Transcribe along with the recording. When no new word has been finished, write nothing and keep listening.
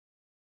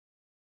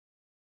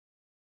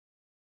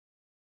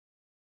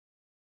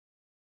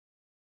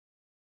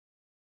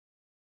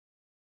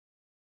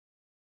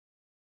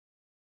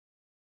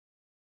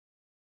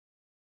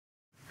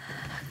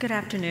Good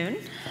afternoon.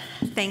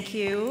 Thank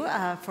you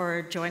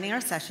for joining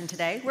our session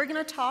today. We're going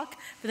to talk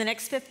for the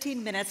next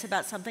 15 minutes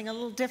about something a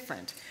little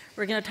different.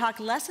 We're going to talk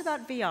less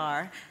about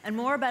VR and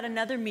more about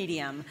another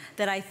medium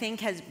that I think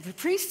has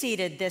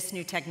preceded this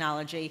new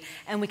technology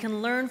and we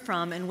can learn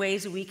from in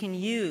ways that we can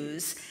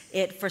use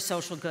it for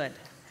social good.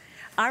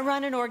 I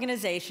run an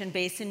organization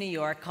based in New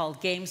York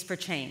called Games for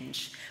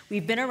Change.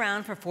 We've been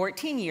around for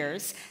 14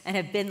 years and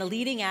have been the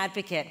leading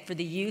advocate for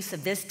the use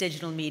of this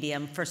digital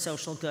medium for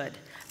social good,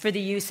 for the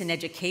use in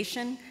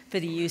education, for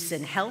the use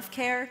in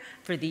healthcare,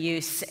 for the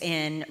use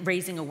in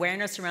raising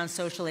awareness around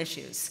social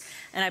issues.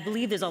 And I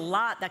believe there's a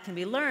lot that can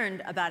be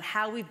learned about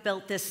how we've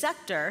built this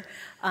sector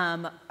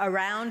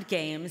around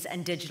games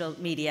and digital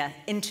media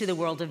into the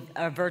world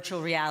of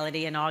virtual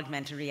reality and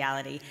augmented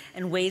reality,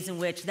 and ways in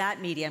which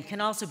that medium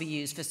can also be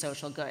used for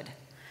social good.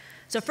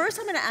 So first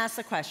I'm going to ask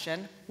the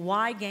question,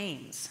 why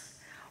games?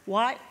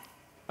 I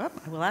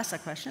will ask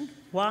that question.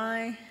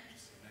 Why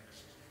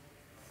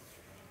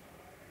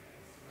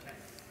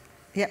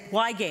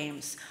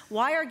games?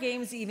 Why are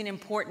games even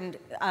important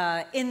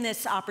in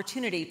this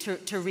opportunity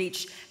to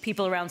reach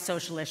people around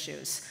social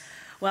issues?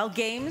 Well,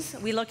 games,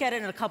 we look at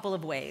it in a couple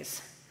of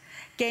ways.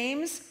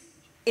 Games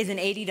is an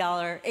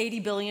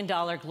 $80 billion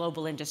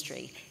global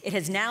industry. It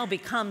has now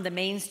become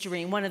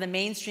one of the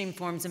mainstream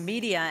forms of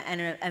media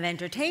and of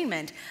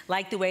entertainment,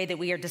 like the way that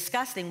we are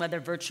discussing whether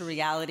virtual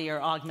reality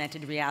or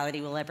augmented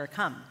reality will ever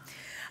come.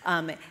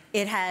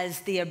 It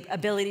has the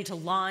ability to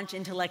launch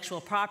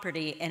intellectual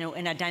property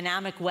in a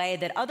dynamic way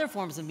that other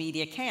forms of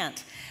media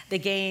can't. The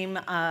game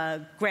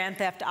Grand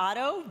Theft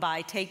Auto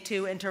by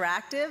Take-Two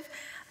Interactive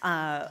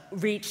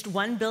reached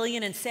 $1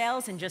 billion in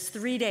sales in just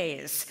 3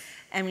 days.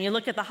 And when you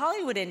look at the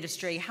Hollywood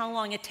industry, how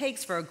long it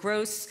takes for a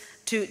gross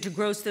to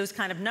gross those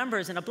kind of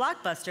numbers in a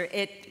blockbuster,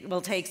 it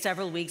will take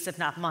several weeks, if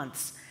not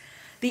months.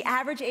 The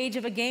average age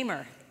of a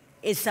gamer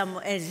is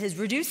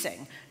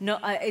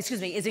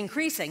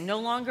increasing.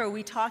 No longer are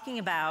we talking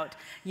about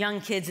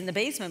young kids in the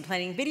basement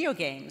playing video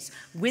games.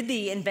 With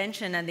the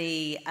invention and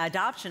the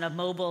adoption of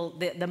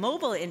the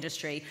mobile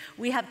industry,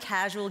 we have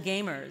casual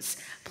gamers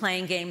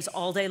playing games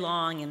all day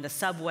long in the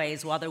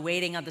subways while they're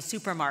waiting at the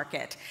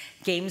supermarket.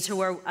 Gamers who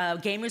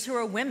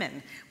are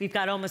women. We've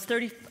got almost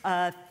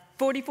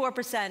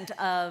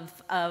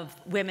 44% of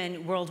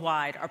women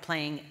worldwide are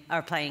playing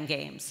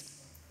games.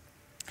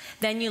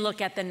 Then you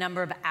look at the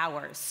number of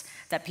hours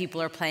that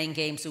people are playing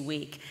games a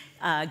week.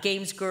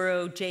 Games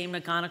guru Jane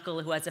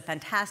McGonigal, who has a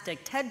fantastic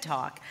TED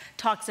Talk,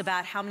 talks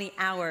about how many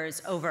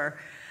hours, over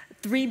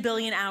 3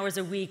 billion hours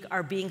a week,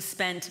 are being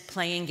spent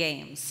playing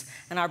games.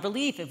 And our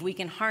belief, if we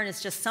can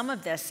harness just some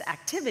of this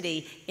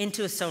activity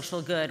into a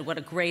social good, what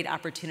a great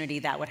opportunity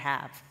that would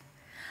have.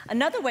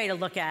 Another way to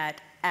look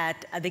at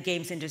the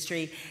games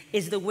industry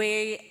is the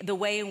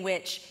way in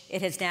which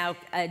it is now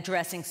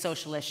addressing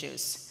social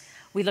issues.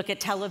 We look at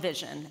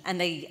television and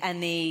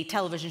the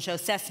television show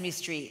Sesame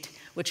Street,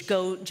 which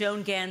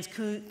Joan Gans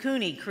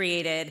Cooney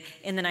created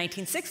in the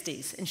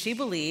 1960s. And she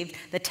believed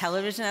that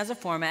television as a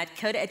format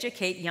could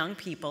educate young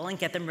people and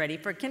get them ready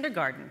for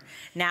kindergarten.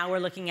 Now we're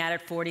looking at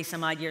it 40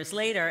 some odd years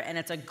later, and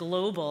it's a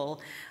global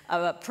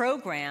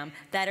program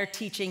that are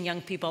teaching young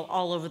people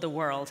all over the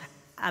world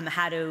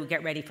how to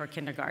get ready for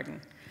kindergarten.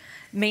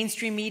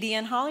 Mainstream media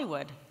in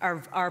Hollywood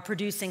are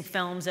producing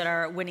films that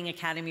are winning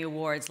Academy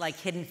Awards, like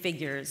Hidden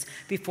Figures,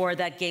 before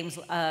that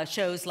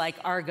shows like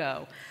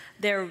Argo.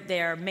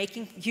 They're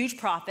making huge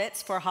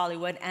profits for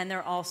Hollywood, and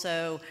they're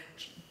also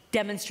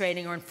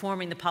demonstrating or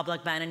informing the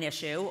public about an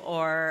issue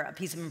or a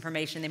piece of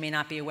information they may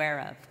not be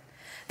aware of.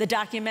 The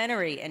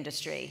documentary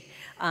industry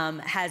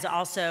has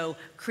also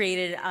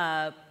created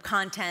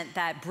content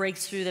that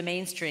breaks through the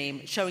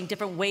mainstream, showing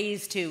different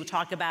ways to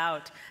talk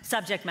about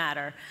subject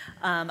matter.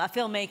 A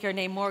filmmaker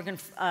named Morgan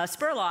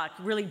Spurlock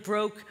really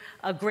broke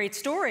a great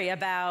story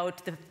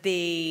about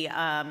the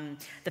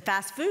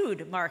fast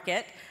food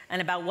market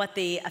and about what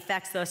the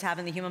effects those have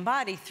in the human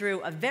body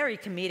through a very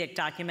comedic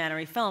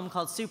documentary film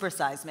called Super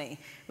Size Me,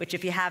 which,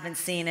 if you haven't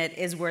seen it,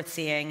 is worth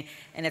seeing,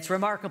 and it's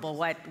remarkable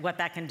what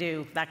that can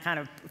do, that kind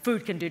of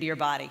food can do to your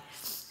body.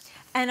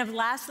 And the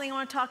last thing I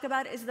want to talk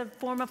about is the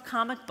form of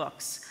comic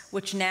books,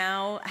 which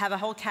now have a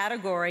whole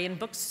category in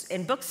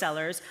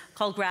booksellers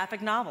called graphic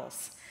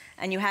novels.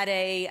 And you had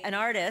an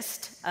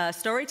artist, a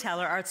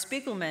storyteller, Art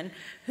Spiegelman,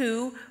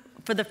 who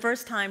for the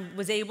first time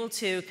was able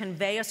to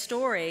convey a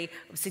story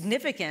of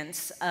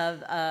significance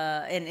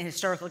in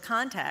historical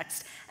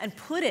context and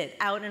put it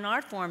out in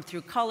art form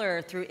through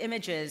color, through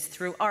images,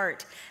 through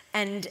art,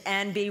 and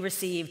be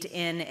received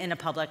in a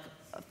public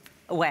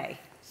way.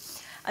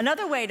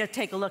 Another way to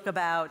take a look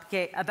about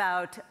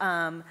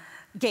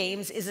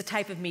games is a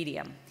type of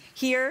medium.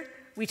 Here,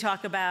 we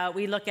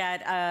look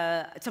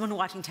at someone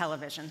watching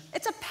television.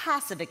 It's a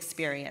passive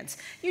experience.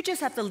 You just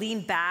have to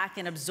lean back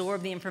and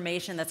absorb the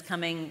information that's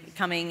coming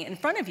in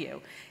front of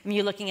you. When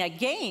you're looking at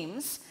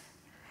games,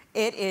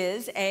 it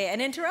is an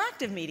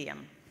interactive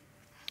medium.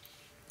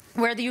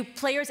 where the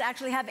players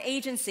actually have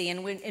agency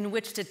in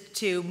which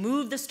to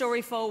move the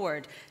story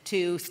forward,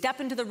 to step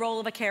into the role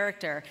of a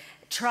character,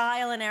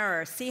 trial and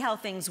error, see how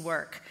things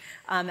work.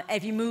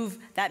 If you move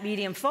that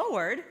medium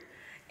forward,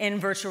 in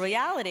virtual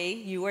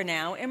reality, you are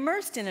now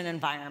immersed in an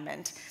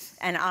environment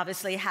and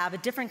obviously have a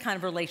different kind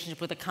of relationship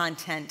with the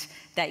content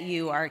that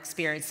you are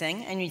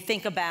experiencing. And you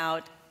think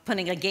about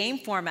putting a game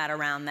format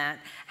around that,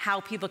 how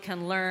people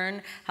can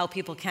learn, how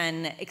people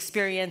can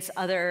experience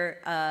other,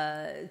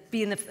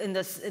 be in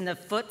the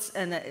foot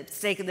and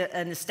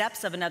the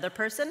steps of another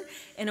person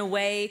in a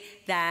way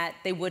that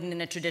they wouldn't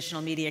in a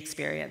traditional media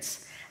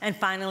experience. And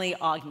finally,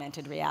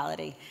 augmented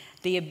reality.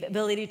 The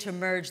ability to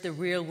merge the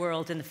real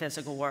world and the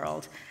physical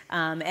world,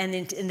 and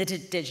in the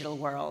digital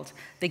world.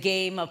 The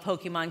game of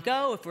Pokemon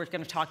Go, if we're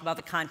going to talk about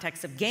the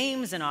context of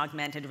games and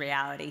augmented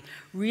reality,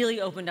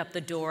 really opened up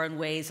the door in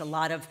ways a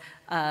lot of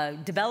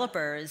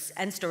developers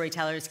and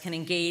storytellers can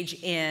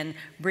engage in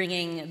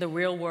bringing the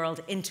real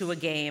world into a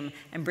game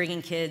and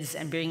bringing kids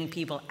and bringing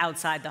people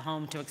outside the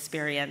home to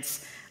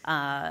experience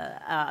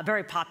a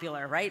very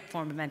popular, right,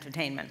 form of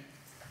entertainment.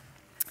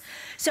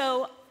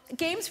 So,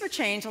 Games for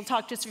Change, I'll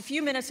talk just for a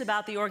few minutes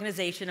about the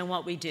organization and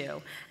what we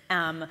do.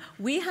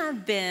 We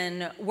have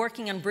been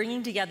working on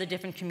bringing together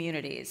different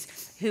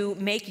communities who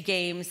make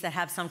games that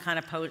have some kind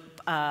of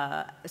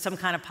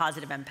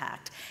positive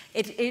impact.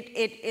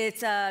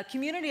 It's a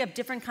community of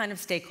different kind of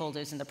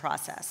stakeholders in the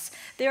process.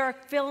 There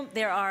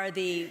are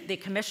the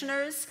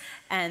commissioners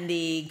and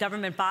the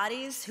government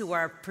bodies who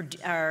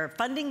are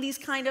funding these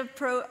kind of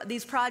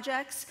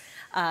projects.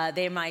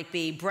 They might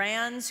be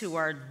brands who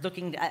are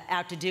looking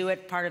out to do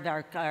it, part of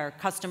our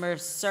customer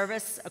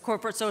service,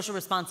 corporate social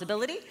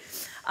responsibility.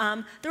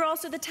 There are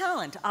also the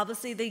talent,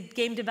 obviously the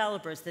game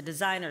developers, the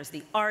designers,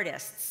 the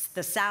artists,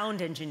 the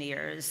sound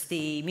engineers,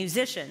 the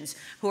musicians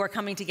who are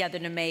coming together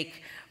to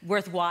make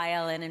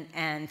worthwhile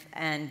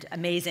and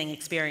amazing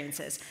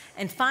experiences.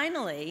 And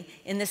finally,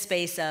 in the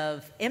space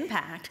of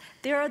impact,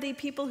 there are the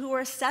people who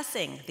are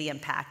assessing the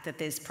impact that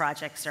these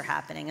projects are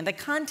happening, and the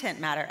content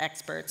matter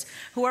experts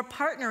who are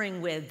partnering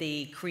with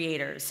the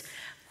creators,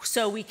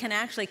 so we can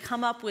actually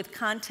come up with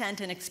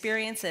content and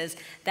experiences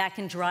that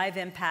can drive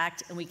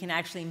impact, and we can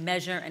actually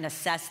measure and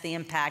assess the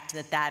impact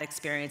that that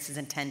experience is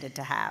intended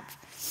to have.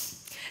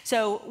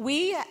 So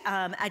we,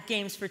 at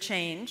Games for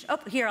Change,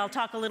 here I'll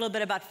talk a little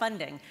bit about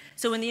funding.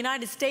 So in the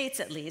United States,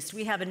 at least,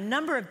 we have a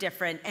number of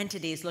different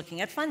entities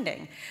looking at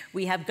funding.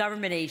 We have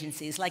government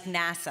agencies like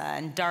NASA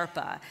and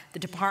DARPA, the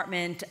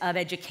Department of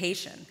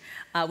Education.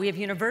 We have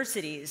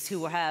universities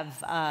who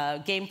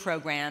have game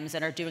programs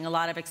and are doing a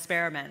lot of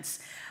experiments.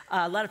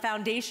 A lot of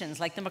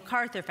foundations like the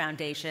MacArthur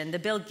Foundation, the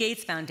Bill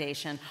Gates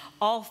Foundation,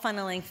 all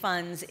funneling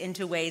funds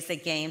into ways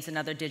that games and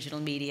other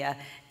digital media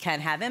can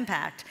have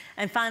impact.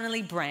 And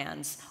finally,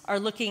 brands are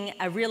looking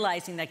at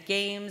realizing that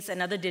games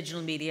and other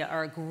digital media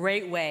are a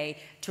great way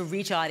to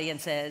reach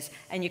audiences,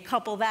 and you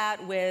couple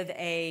that with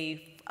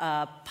a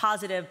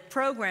positive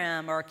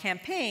program or a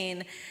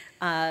campaign,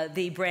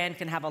 the brand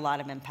can have a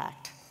lot of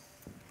impact.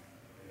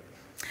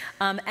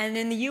 And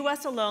in the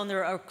US alone,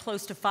 there are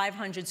close to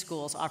 500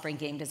 schools offering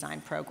game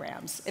design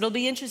programs. It'll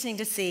be interesting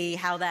to see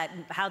how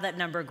that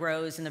number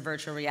grows in the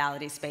virtual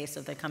reality space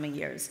of the coming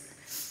years.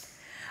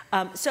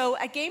 So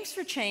at Games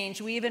for Change,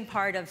 we have been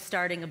part of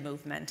starting a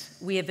movement.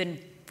 We have been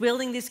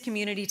building this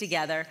community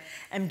together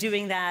and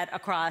doing that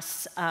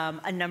across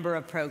a number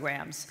of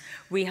programs.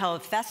 We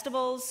hold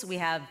festivals. We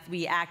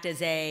act as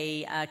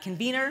a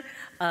convener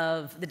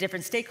of the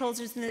different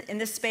stakeholders in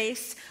this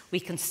space. We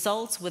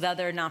consult with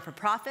other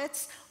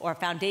non-for-profits or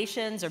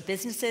foundations or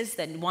businesses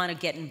that want to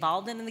get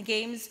involved in the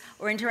games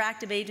or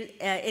interactive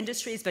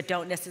industries but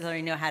don't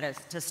necessarily know how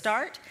to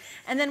start.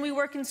 And then we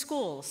work in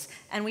schools,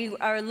 and we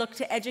look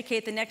to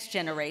educate the next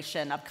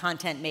generation of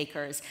content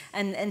makers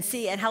and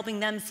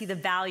helping them see the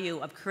value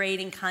of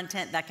creating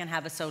content that can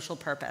have a social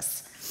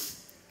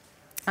purpose.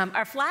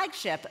 Our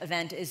flagship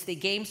event is the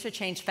Games for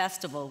Change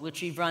Festival,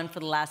 which we've run for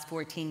the last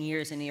 14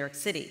 years in New York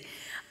City.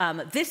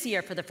 This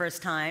year, for the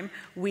first time,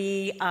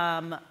 we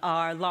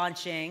are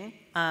launching,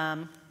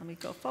 let me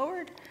go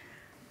forward.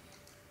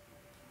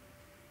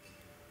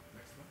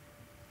 Next one.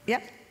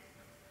 Yep.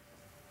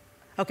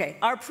 Okay,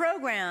 our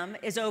program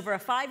is over a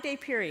 5-day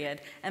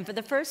period, and for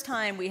the first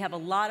time, we have a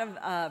lot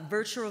of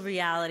virtual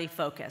reality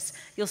focus.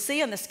 You'll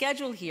see on the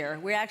schedule here,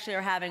 we actually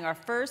are having our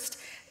first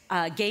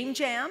game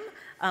jam,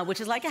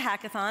 which is like a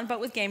hackathon, but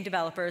with game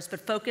developers,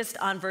 but focused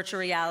on virtual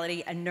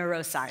reality and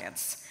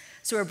neuroscience.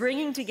 So we're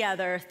bringing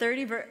together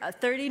 30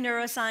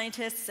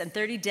 neuroscientists and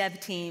 30 dev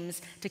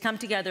teams to come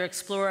together,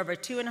 explore over a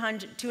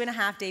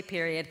 2.5-day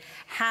period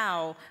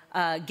how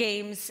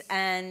games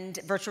and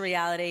virtual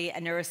reality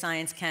and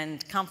neuroscience can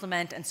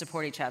complement and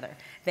support each other.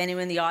 If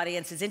anyone in the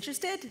audience is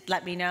interested,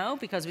 let me know,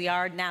 because we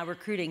are now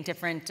recruiting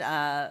different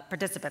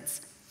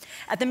participants.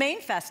 At the main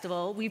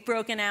festival, we've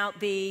broken out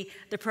the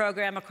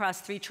program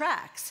across 3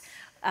 tracks.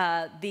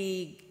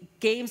 The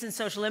games and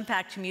social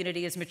impact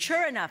community is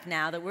mature enough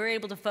now that we're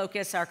able to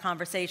focus our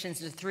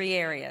conversations into 3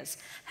 areas: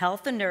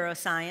 health and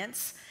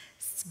neuroscience,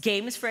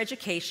 games for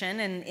education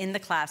and in the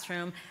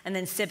classroom, and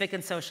then civic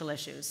and social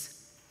issues.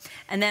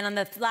 And then on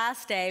the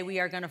last day, we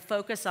are going to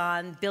focus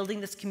on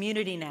building this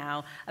community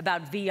now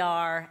about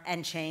VR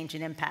and change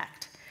and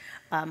impact.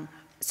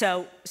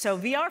 So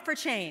VR for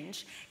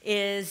Change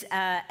is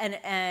an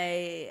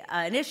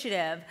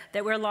initiative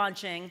that we're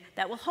launching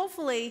that will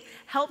hopefully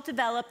help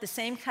develop the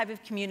same type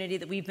of community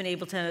that we've been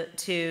able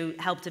to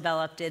help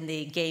develop in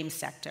the game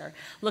sector,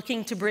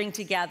 looking to bring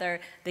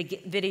together the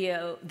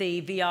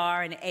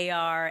VR and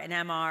AR and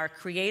MR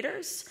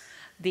creators,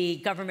 the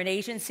government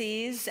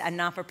agencies and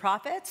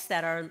not-for-profits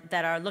that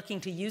are looking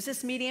to use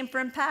this medium for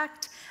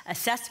impact,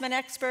 assessment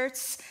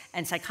experts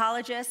and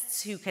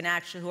psychologists who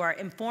are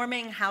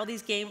informing how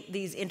these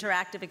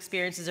interactive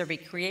experiences are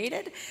being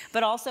created,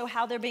 but also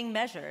how they're being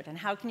measured and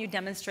how can you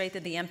demonstrate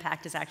that the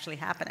impact is actually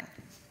happening.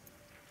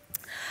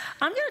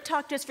 I'm going to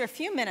talk just for a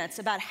few minutes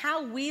about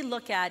how we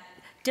look at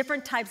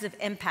different types of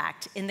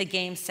impact in the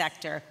game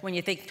sector when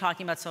you're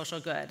talking about social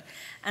good.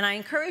 And I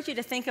encourage you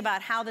to think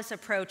about how this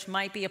approach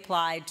might be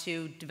applied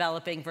to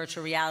developing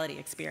virtual reality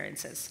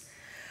experiences.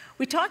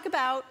 We talk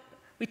about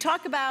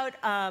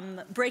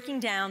breaking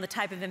down the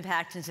type of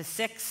impact into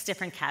 6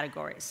 different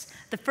categories.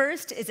 The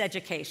first is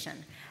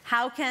education.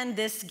 How can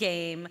this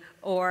game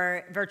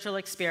or virtual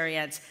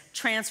experience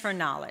transfer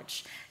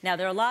knowledge? Now,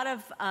 there are a lot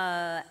of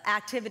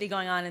activity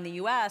going on in the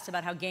US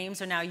about how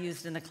games are now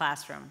used in the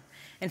classroom.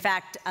 In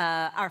fact,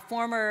 our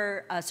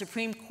former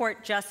Supreme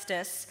Court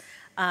Justice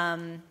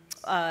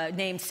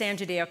named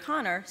Sandra Day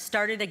O'Connor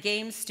started a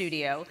game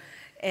studio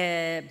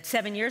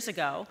 7 years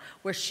ago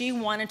where she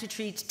wanted to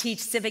teach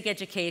civic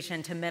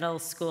education to middle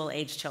school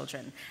age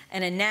children.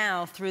 And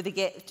now, through the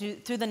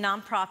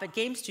nonprofit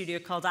game studio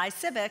called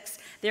iCivics,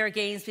 there are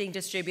games being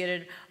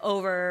distributed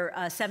over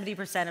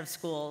 70% of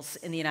schools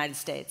in the United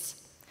States.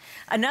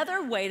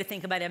 Another way to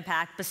think about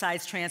impact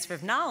besides transfer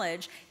of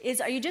knowledge is,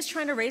 are you just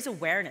trying to raise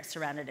awareness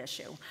around an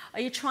issue?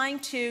 Are you trying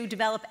to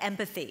develop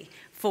empathy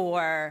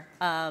for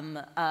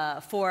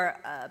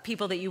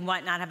people that you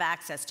might not have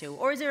access to?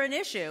 Or is there an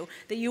issue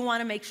that you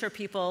want to make sure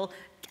people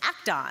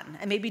act on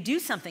and maybe do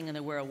something in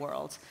the real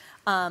world?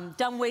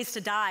 Dumb Ways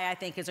to Die, I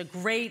think, is a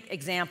great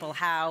example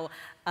how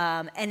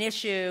an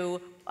issue,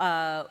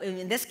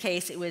 in this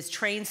case, it was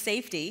train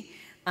safety,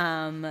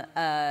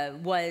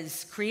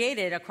 was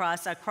created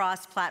across a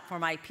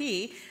cross-platform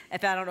IP. I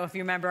don't know if you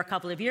remember, a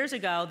couple of years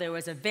ago, there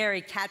was a very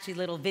catchy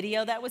little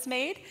video that was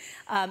made,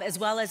 as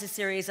well as a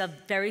series of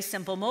very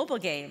simple mobile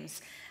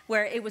games,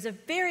 where it was a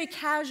very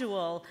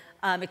casual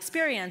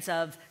experience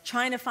of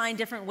trying to find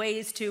different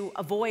ways to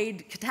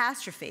avoid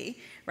catastrophe,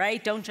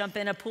 right? Don't jump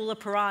in a pool of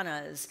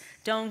piranhas.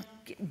 Don't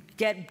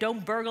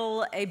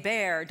burgle a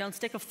bear. Don't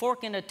stick a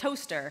fork in a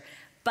toaster.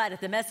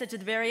 But the message at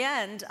the very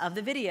end of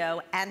the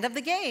video and of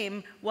the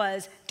game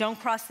was, don't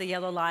cross the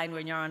yellow line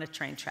when you're on a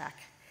train track.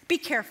 Be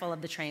careful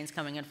of the trains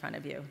coming in front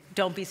of you.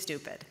 Don't be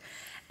stupid.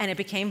 And it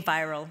became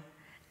viral,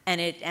 and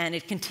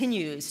it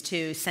continues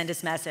to send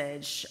its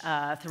message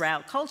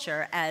throughout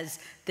culture as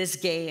this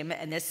game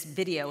and this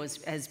video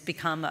has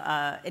become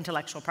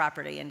intellectual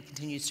property and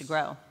continues to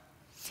grow.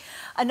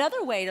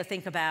 Another way to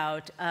think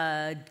about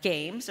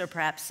games, or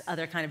perhaps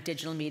other kind of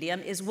digital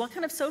medium, is what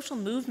kind of social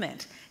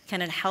movement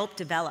can it help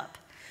develop?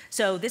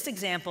 So this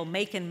example,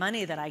 Macon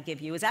Money, that I give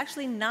you, is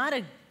actually not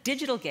a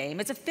digital game.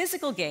 It's a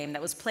physical game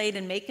that was played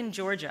in Macon,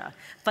 Georgia,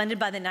 funded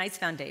by the Knights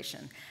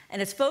Foundation.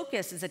 And its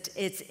focus is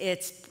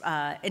its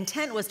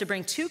intent was to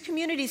bring 2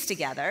 communities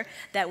together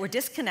that were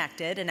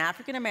disconnected, an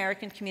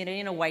African-American community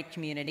and a white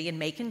community in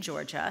Macon,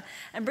 Georgia,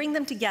 and bring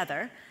them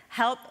together,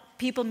 help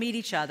people meet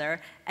each other,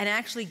 and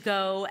actually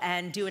go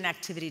and do an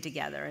activity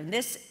together. And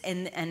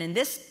in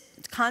this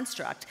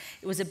construct,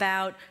 it was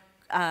about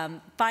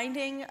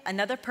finding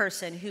another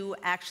person who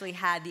actually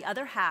had the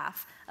other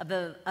half of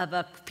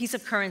a piece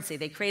of currency.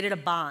 They created a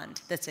bond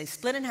that they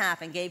split in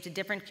half and gave to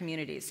different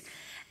communities.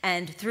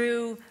 And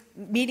through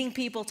meeting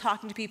people,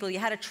 talking to people, you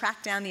had to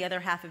track down the other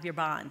half of your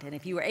bond. And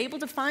if you were able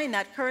to find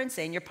that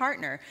currency in your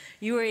partner,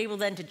 you were able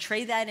then to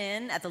trade that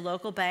in at the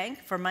local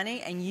bank for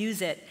money and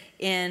use it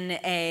in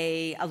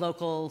a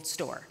local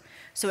store.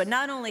 So it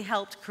not only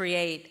helped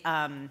create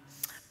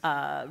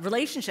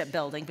relationship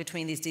building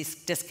between these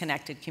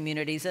disconnected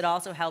communities, it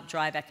also helped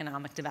drive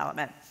economic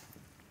development.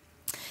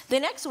 The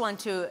next one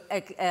to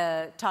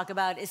talk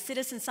about is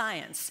citizen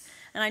science.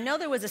 And I know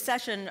there was a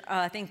session,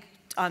 I think,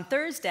 on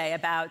Thursday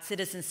about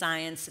citizen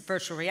science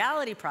virtual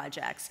reality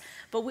projects,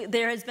 but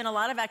there has been a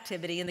lot of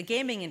activity in the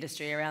gaming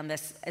industry around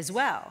this as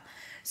well.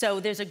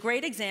 So there's a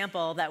great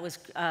example that was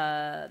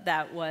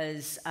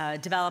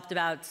developed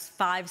about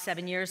 5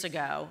 years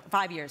ago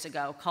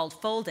called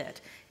Fold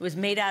It. It was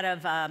made out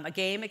of a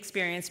game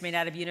experience made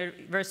out of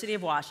University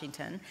of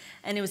Washington,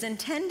 and it was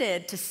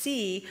intended to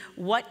see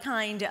what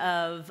kind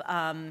of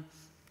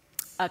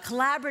a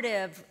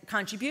collaborative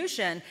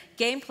contribution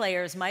game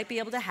players might be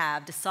able to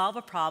have to solve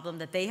a problem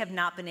that they have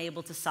not been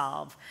able to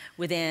solve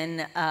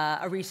within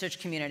a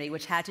research community,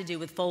 which had to do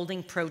with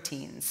folding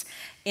proteins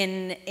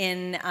in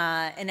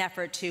an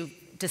effort to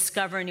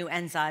discover a new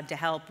enzyme to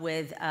help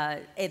with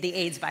the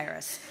AIDS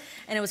virus.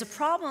 And it was a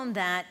problem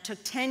that took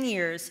 10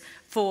 years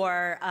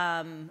for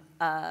a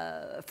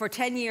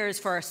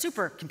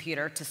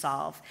supercomputer to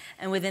solve.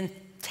 And within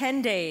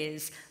 10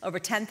 days, over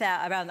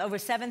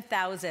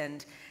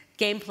 7,000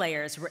 game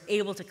players were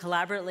able to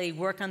collaboratively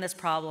work on this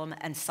problem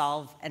and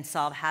solve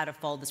how to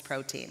fold this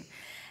protein.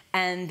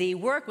 And the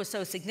work was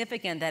so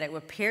significant that it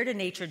appeared in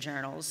Nature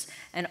journals,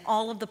 and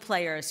all of the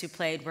players who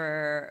played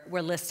were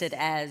listed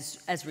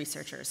as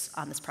researchers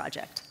on this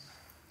project.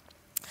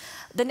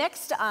 The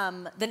next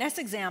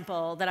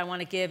example that I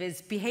want to give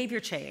is behavior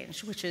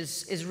change, which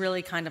is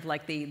really kind of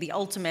like the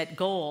ultimate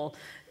goal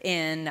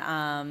in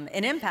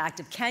impact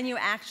of, can you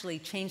actually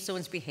change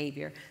someone's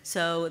behavior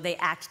so they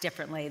act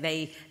differently?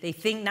 They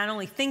think, not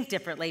only think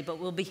differently, but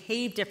will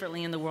behave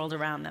differently in the world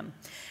around them.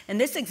 And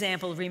this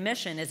example,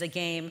 Remission, is a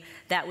game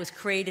that was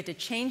created to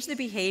change the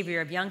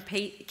behavior of young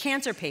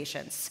cancer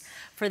patients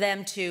for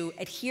them to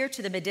adhere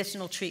to the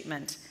medicinal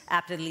treatment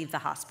after they leave the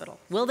hospital.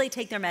 Will they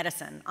take their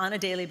medicine on a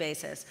daily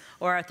basis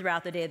or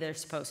throughout the day they're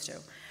supposed to?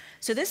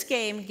 So this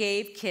game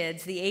gave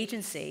kids the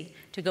agency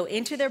to go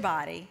into their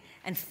body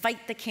and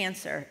fight the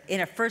cancer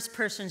in a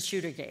first-person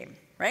shooter game,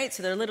 right?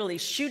 So they're literally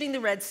shooting the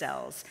red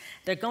cells.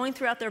 They're going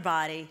throughout their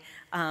body.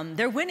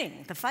 They're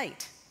winning the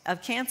fight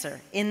of cancer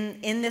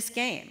in this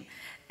game.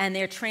 And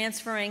they're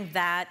transferring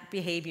that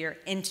behavior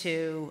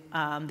into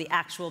the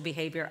actual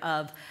behavior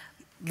of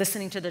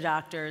listening to the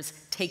doctors,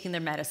 taking their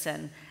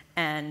medicine,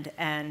 and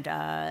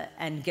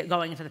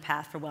going into the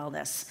path for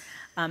wellness.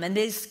 And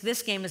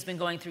this game has been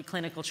going through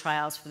clinical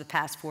trials for the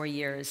past 4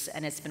 years,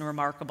 and it's been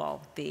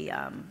remarkable, the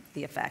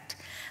effect.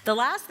 The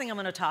last thing I'm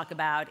going to talk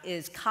about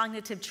is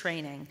cognitive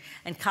training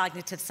and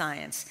cognitive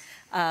science.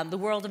 The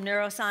world of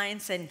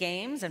neuroscience and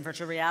games and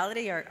virtual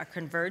reality are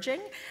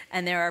converging,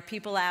 and there are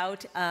people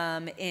out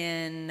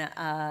in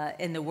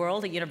the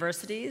world at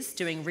universities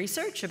doing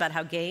research about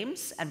how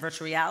games and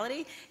virtual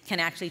reality can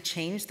actually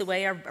change the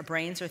way our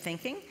brains are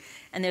thinking.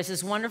 And there's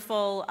this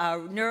wonderful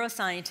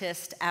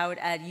neuroscientist out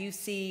at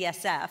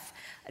UCSF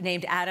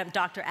named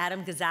Dr.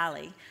 Adam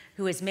Gazzaley,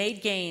 who has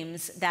made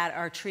games that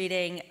are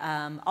treating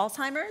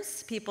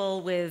Alzheimer's,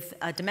 people with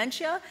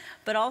dementia,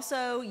 but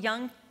also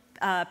young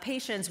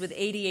patients with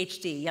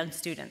ADHD, young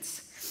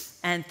students.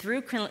 And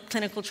through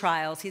clinical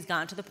trials, he's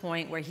gotten to the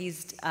point where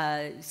he's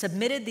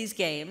submitted these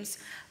games,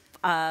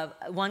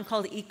 one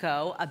called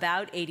ECO,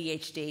 about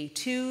ADHD,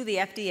 to the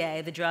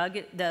FDA,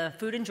 the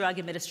Food and Drug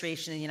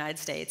Administration in the United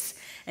States.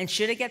 And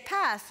should it get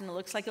passed, and it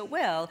looks like it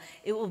will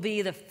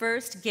be the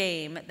first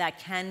game that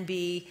can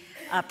be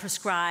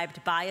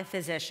prescribed by a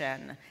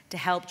physician to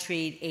help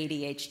treat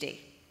ADHD.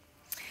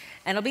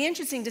 And it'll be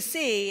interesting to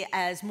see,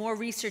 as more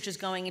research is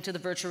going into the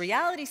virtual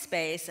reality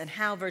space and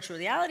how virtual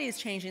reality is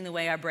changing the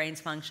way our brains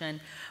function,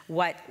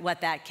 what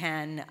that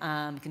can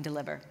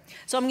deliver.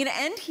 So I'm going to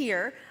end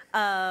here.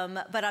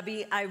 But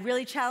I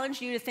really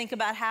challenge you to think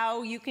about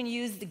how you can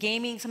use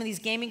some of these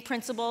gaming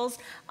principles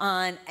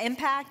on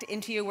impact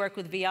into your work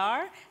with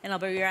VR, and I'll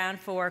be around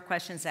for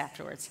questions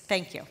afterwards.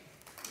 Thank you.